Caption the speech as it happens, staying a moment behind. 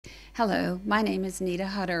Hello, my name is Nita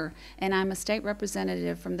Hutter, and I'm a state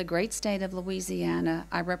representative from the great state of Louisiana.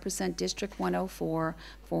 I represent District 104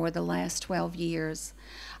 for the last 12 years.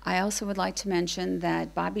 I also would like to mention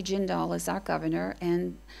that Bobby Jindal is our governor,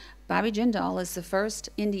 and Bobby Jindal is the first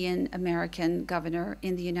Indian American governor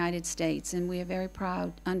in the United States, and we are very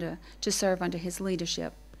proud to serve under his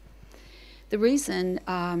leadership. The reason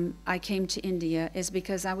I came to India is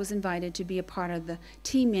because I was invited to be a part of the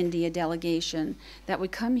Team India delegation that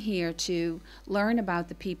would come here to learn about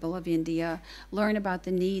the people of India, learn about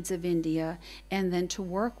the needs of India, and then to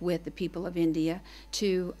work with the people of India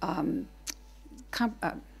to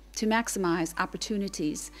maximize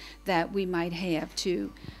opportunities that we might have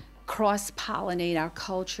to cross-pollinate our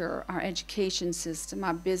culture, our education system,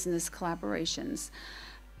 our business collaborations.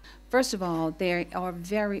 First of all, they are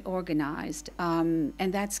very organized, and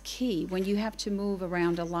that's key. When you have to move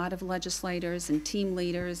around a lot of legislators and team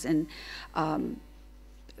leaders and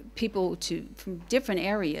people from different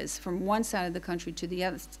areas, from one side of the country to the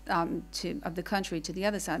other, to the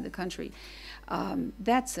other side of the country,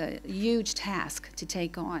 that's a huge task to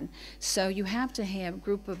take on. So you have to have a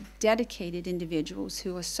group of dedicated individuals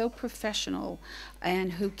who are so professional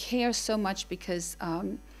and who care so much, because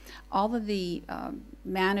all of the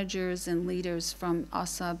managers and leaders from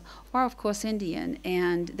AUSIB are, of course, Indian,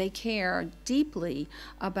 and they care deeply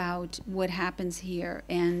about what happens here,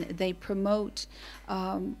 and they promote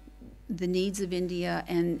the needs of India,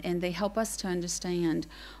 and they help us to understand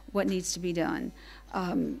what needs to be done.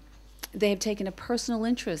 They have taken a personal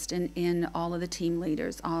interest in all of the team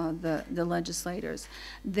leaders, the legislators.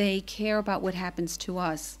 They care about what happens to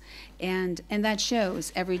us, and that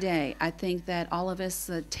shows every day. I think that all of us,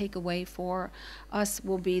 the takeaway for us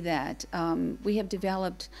will be that we have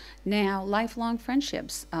developed now lifelong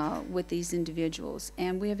friendships with these individuals,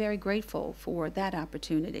 and we are very grateful for that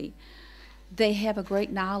opportunity. They have a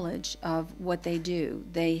great knowledge of what they do.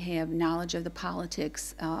 They have knowledge of the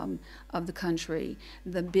politics of the country,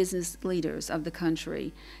 the business leaders of the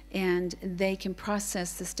country, and they can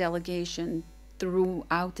process this delegation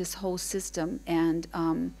throughout this whole system. And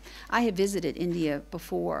I have visited India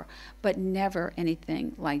before, but never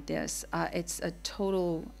anything like this. It's a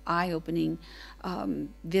total eye-opening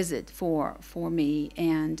visit for me,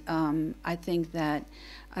 and I think that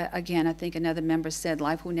again, I think another member said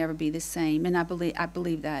life will never be the same, and I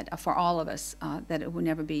believe that for all of us, that it will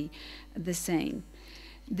never be the same.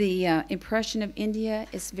 The impression of India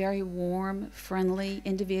is very warm, friendly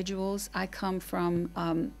individuals. I come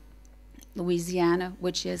from Louisiana,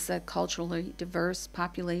 which is a culturally diverse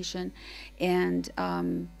population, and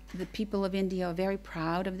the people of India are very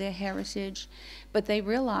proud of their heritage, but they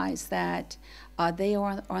realize that they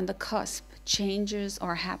are on the cusp. Changes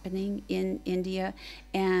are happening in India,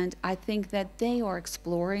 and I think that they are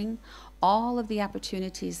exploring all of the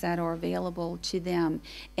opportunities that are available to them.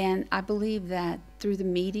 And I believe that through the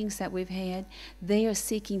meetings that we've had, they are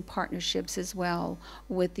seeking partnerships as well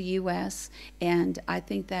with the U.S., and I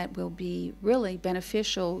think that will be really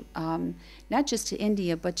beneficial, not just to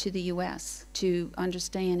India, but to the U.S., to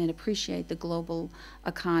understand and appreciate the global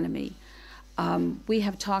economy. We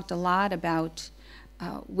have talked a lot about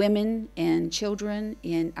women and children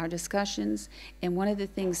in our discussions, and one of the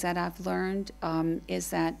things that I've learned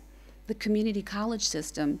is that the community college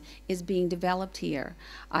system is being developed here.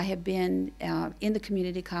 I have been in the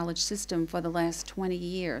community college system for the last 20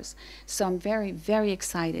 years, so I'm very, very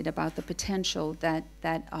excited about the potential that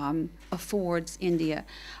affords India.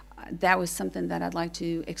 That was something that I'd like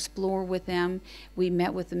to explore with them. We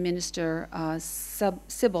met with the Minister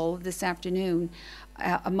Sybil this afternoon.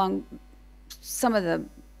 Among some of the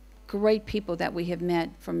great people that we have met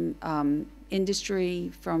from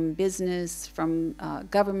industry, from business, from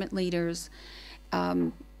government leaders,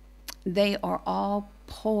 they are all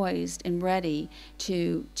poised and ready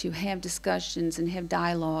to have discussions and have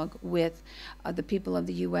dialogue with the people of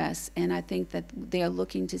the U.S., and I think that they are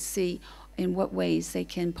looking to see in what ways they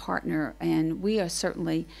can partner, and we are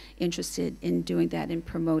certainly interested in doing that and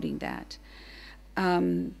promoting that.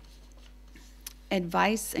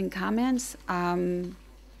 Advice and comments,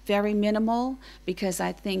 very minimal, because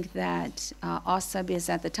I think that AUSIB is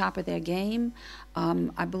at the top of their game.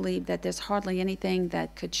 I believe that there's hardly anything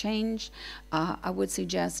that could change. I would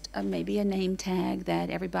suggest maybe a name tag that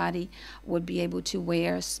everybody would be able to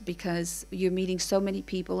wear, because you're meeting so many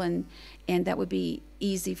people, and that would be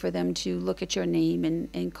easy for them to look at your name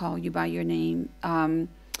and call you by your name.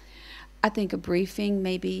 I think a briefing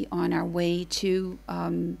maybe on our way to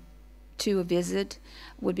a visit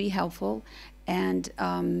would be helpful, and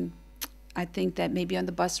I think that maybe on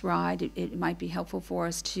the bus ride, it might be helpful for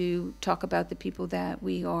us to talk about the people that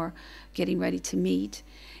we are getting ready to meet.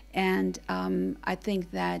 And I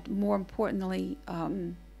think that more importantly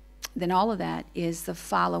than all of that is the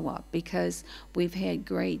follow-up, because we've had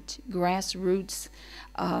great grassroots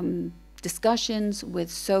discussions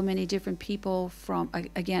with so many different people from,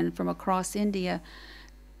 again, from across India.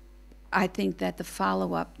 I think that the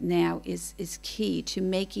follow-up now is key to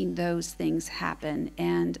making those things happen.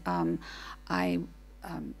 And I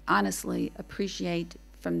honestly appreciate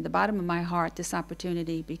from the bottom of my heart this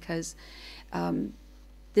opportunity, because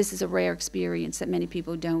this is a rare experience that many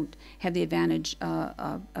people don't have the advantage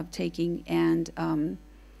of taking. And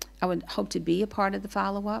I would hope to be a part of the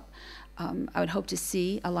follow-up. I would hope to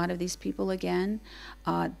see a lot of these people again.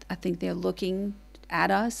 I think they're looking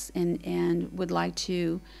at us and would like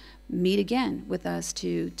to meet again with us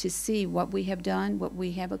to see what we have done, what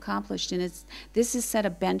we have accomplished. And this has set a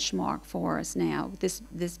benchmark for us now, this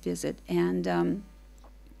visit. And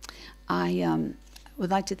I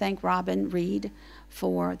would like to thank Robin Reed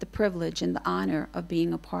for the privilege and the honor of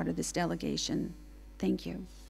being a part of this delegation. Thank you.